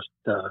Chef, just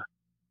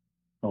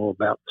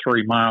about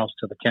 3 miles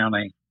to the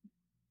county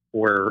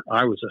where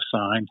I was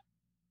assigned.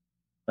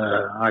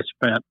 I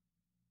spent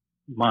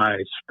my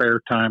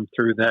spare time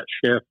through that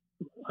shift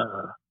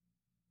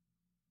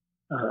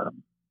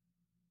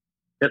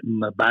hitting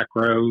the back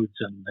roads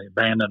and the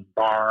abandoned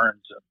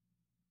barns and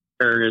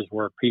areas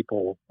where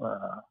people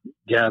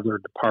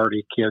gathered to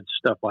party, kids,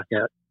 stuff like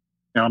that.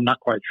 I'm not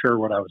quite sure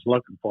what I was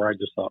looking for. I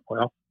just thought,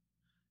 well,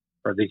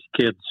 are these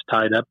kids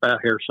tied up out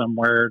here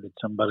somewhere? Did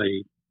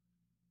somebody,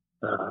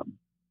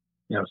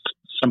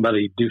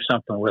 somebody do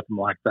something with them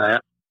like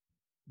that?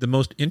 The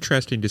most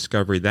interesting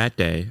discovery that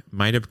day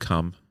might have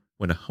come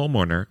when a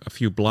homeowner a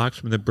few blocks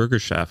from the Burger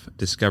Chef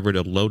discovered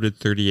a loaded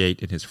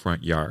 .38 in his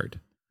front yard.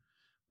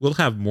 We'll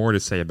have more to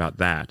say about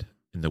that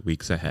in the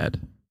weeks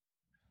ahead.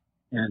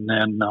 And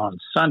then on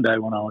Sunday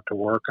when I went to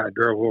work, I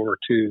drove over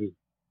to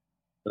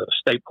the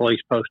state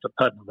police post at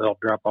Putnamville,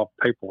 drop off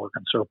paperwork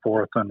and so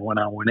forth. And when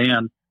I went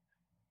in,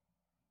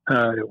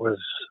 it was,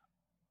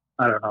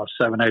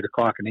 7, 8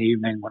 o'clock in the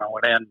evening. When I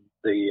went in,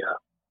 the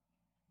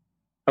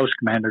post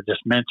commander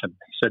just mentioned,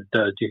 he said,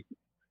 do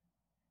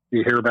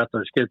you hear about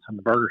those kids in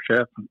the Burger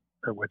Chef?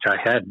 Which I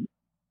hadn't.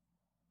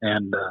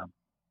 And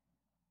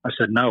I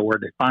said, no,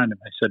 where'd they find them?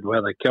 They said,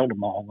 well, they killed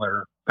them all.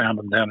 They found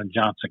them down in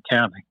Johnson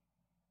County,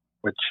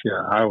 which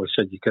I always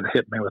said you could have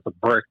hit me with a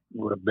brick.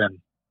 Would have been,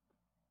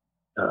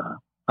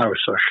 I was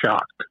so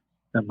shocked.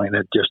 I mean,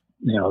 it just,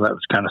 that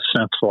was kind of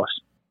senseless.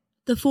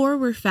 The 4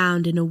 were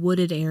found in a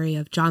wooded area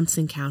of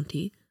Johnson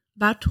County,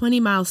 about 20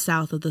 miles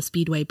south of the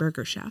Speedway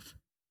Burger Chef.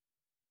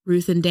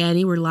 Ruth and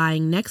Danny were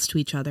lying next to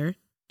each other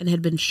and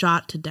had been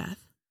shot to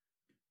death.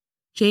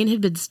 Jane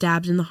had been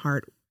stabbed in the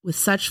heart with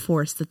such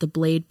force that the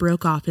blade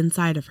broke off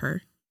inside of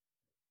her.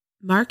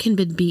 Mark had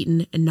been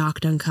beaten and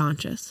knocked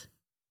unconscious.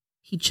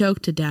 He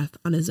choked to death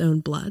on his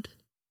own blood.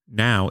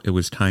 Now it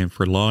was time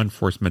for law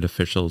enforcement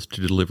officials to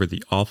deliver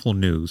the awful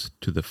news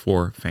to the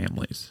 4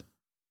 families.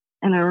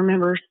 And I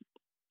remember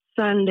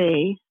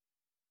Sunday,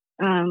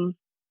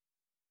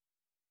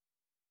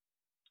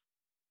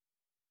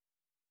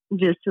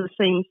 just the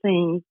same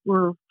thing.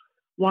 We're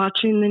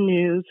watching the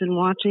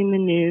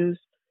news.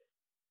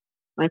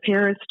 My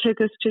parents took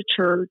us to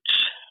church.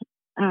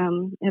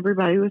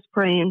 Everybody was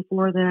praying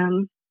for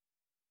them.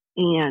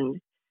 And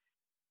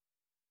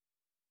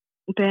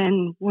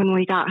then when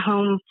we got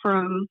home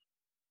from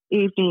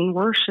evening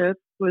worship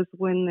was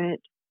when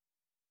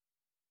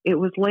it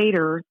was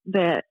later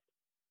that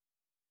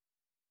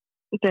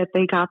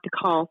they got the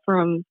call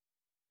from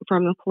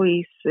the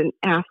police and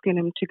asking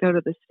them to go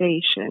to the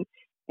station.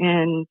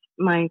 And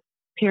my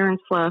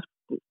parents left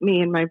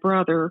me and my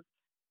brother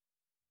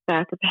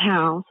back at the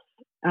house.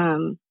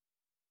 And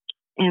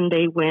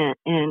they went,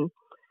 and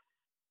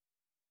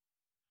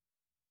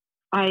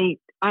I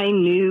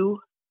knew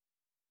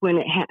when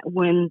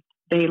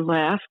they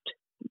left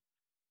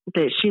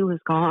that she was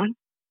gone,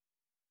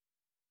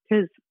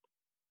 because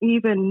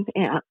even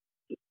as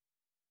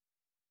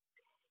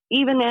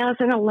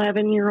an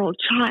 11-year-old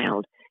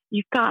child,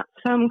 you've got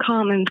some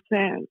common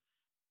sense.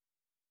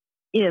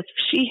 If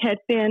she had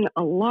been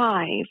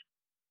alive,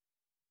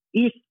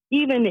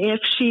 even if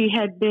she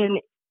had been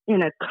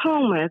in a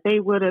coma, they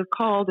would have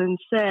called and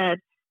said,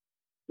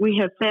 "We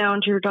have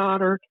found your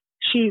daughter.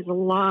 She's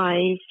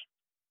alive.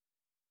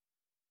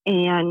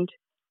 And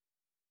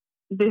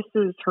this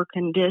is her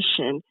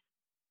condition."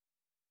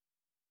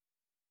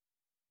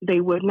 They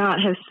would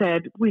not have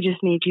said, "We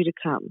just need you to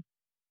come."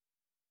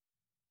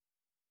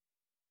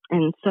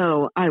 And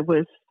so I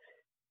was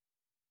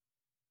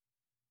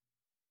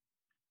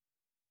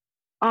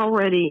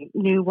already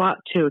knew what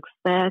to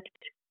expect.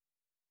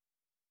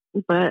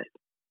 But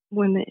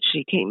when they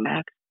came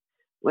back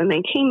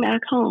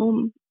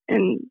home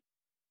and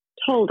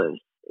told us,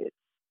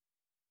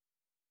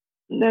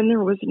 then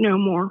there was no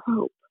more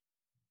hope.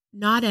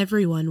 Not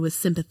everyone was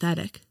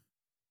sympathetic.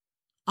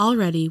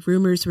 Already,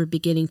 rumors were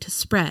beginning to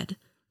spread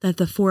that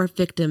the 4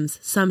 victims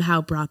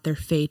somehow brought their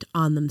fate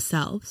on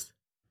themselves.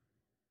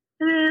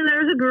 And there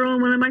was a girl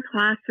in one of my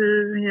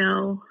classes,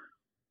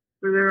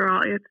 where they were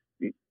all,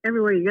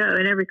 everywhere you go,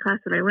 in every class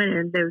that I went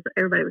in,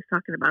 everybody was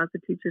talking about it. The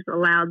teachers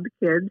allowed the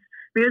kids,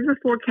 because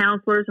before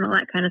counselors and all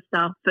that kind of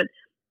stuff, but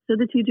so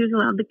the teachers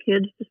allowed the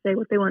kids to say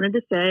what they wanted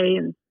to say,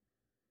 and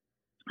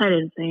I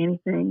didn't say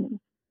anything.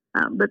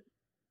 But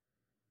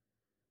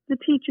the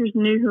teachers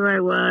knew who I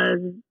was,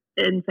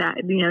 in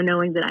fact,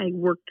 knowing that I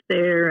worked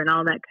there and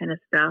all that kind of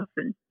stuff.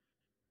 And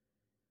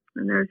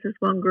there's this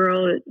one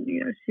girl that,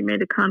 she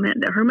made a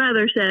comment that her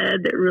mother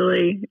said that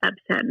really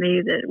upset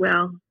me, that,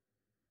 well,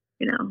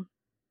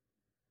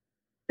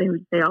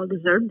 they all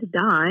deserve to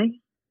die.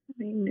 I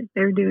mean, if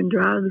they're doing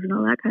drugs and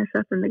all that kind of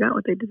stuff, then they got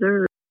what they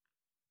deserve.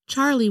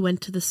 Charlie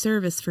went to the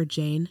service for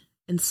Jane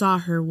and saw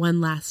her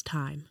one last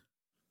time.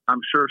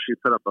 I'm sure she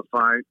put up a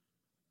fight.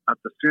 At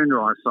the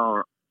funeral, I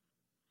saw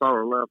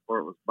her lip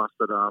where it was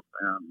busted up,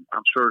 and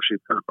I'm sure she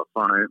put up a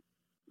fight.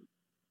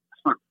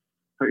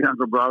 Her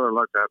younger brother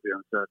looked at me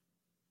and said,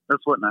 "This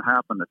wouldn't have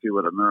happened if you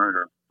would have married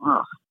her."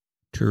 Oh.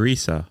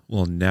 Teresa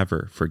will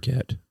never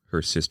forget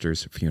her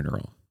sister's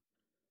funeral.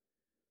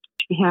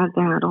 She had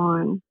that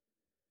on.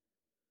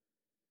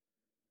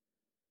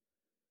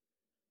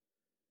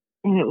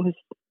 And it was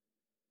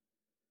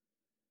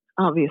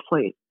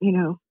obviously,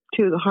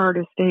 two of the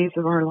hardest days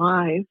of our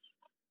lives.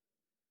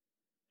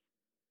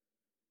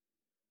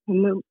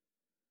 And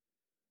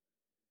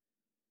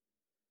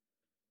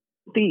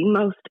the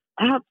most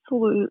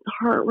absolute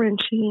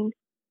heart-wrenching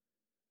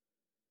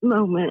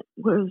moment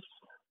was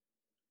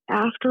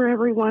after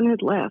everyone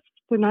had left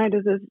the night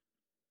of the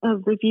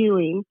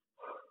viewing,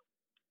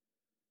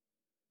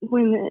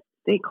 when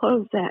they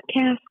closed that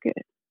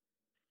casket,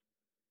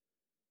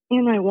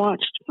 and I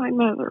watched my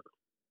mother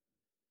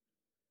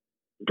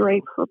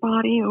drape her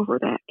body over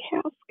that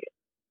casket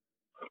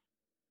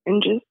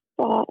and just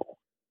fall.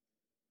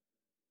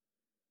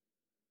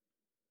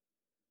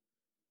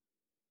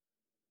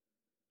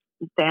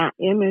 That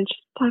image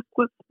stuck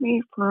with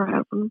me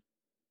forever.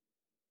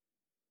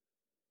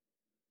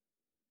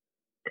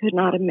 Could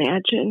not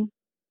imagine.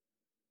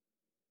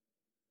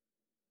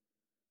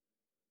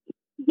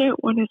 No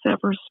one is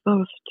ever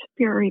supposed to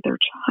bury their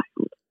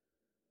child.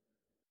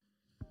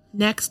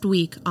 Next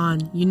week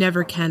on You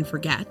Never Can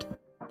Forget,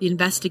 the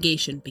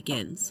investigation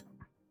begins.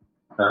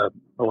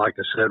 Like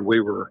I said,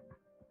 we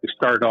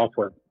started off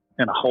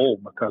in a hole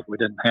because we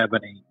didn't have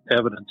any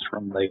evidence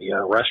from the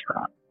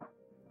restaurant.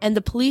 And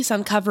the police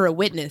uncover a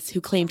witness who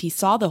claimed he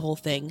saw the whole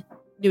thing,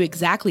 knew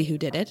exactly who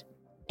did it,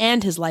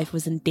 and his life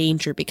was in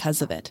danger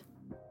because of it.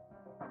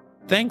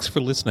 Thanks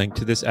for listening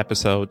to this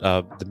episode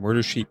of The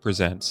Murder Sheet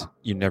Presents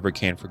You Never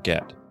Can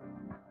Forget.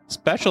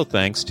 Special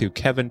thanks to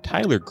Kevin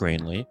Tyler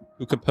Granley,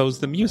 who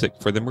composed the music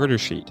for The Murder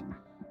Sheet,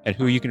 and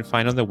who you can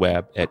find on the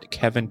web at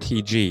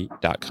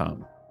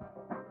kevintg.com.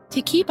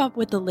 To keep up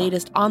with the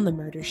latest on The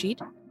Murder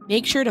Sheet,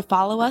 make sure to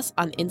follow us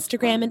on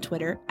Instagram and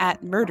Twitter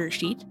at Murder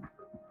Sheet,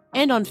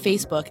 and on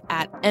Facebook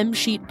at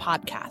MSheet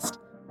Podcast,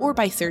 or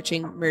by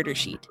searching Murder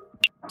Sheet.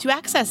 To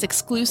access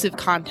exclusive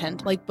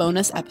content like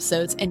bonus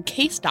episodes and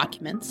case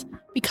documents,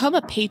 become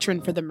a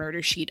patron for The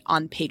Murder Sheet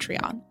on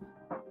Patreon.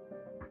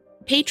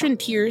 Patron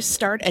tiers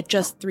start at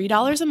just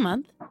 $3 a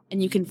month,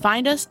 and you can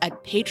find us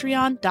at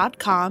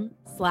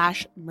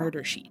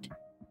patreon.com/murdersheet.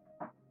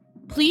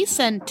 Please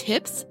send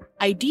tips,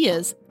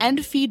 ideas,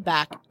 and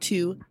feedback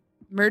to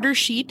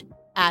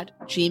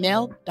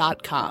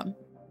murdersheet@gmail.com.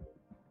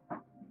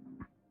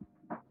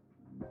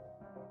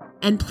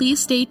 And please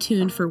stay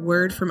tuned for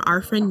word from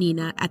our friend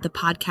Nina at the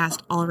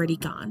podcast Already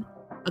Gone,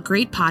 a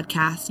great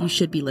podcast you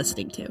should be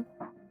listening to.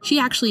 She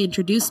actually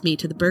introduced me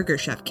to the Burger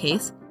Chef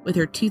case with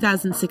her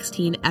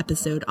 2016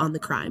 episode on the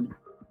crime.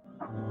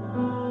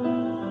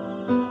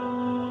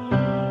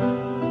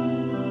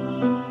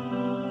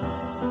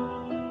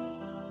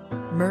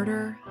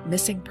 Murder,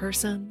 missing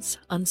persons,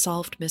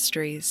 unsolved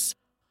mysteries.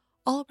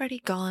 Already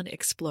Gone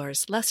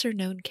explores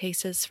lesser-known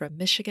cases from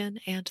Michigan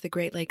and the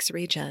Great Lakes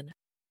region.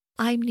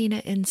 I'm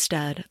Nina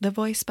Instead, the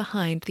voice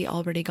behind the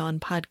Already Gone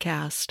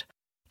podcast.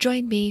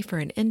 Join me for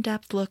an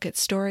in-depth look at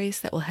stories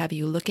that will have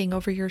you looking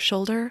over your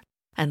shoulder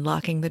and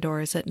locking the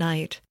doors at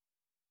night.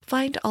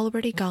 Find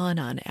Already Gone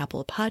on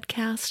Apple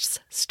Podcasts,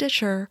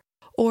 Stitcher,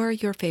 or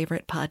your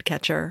favorite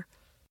podcatcher.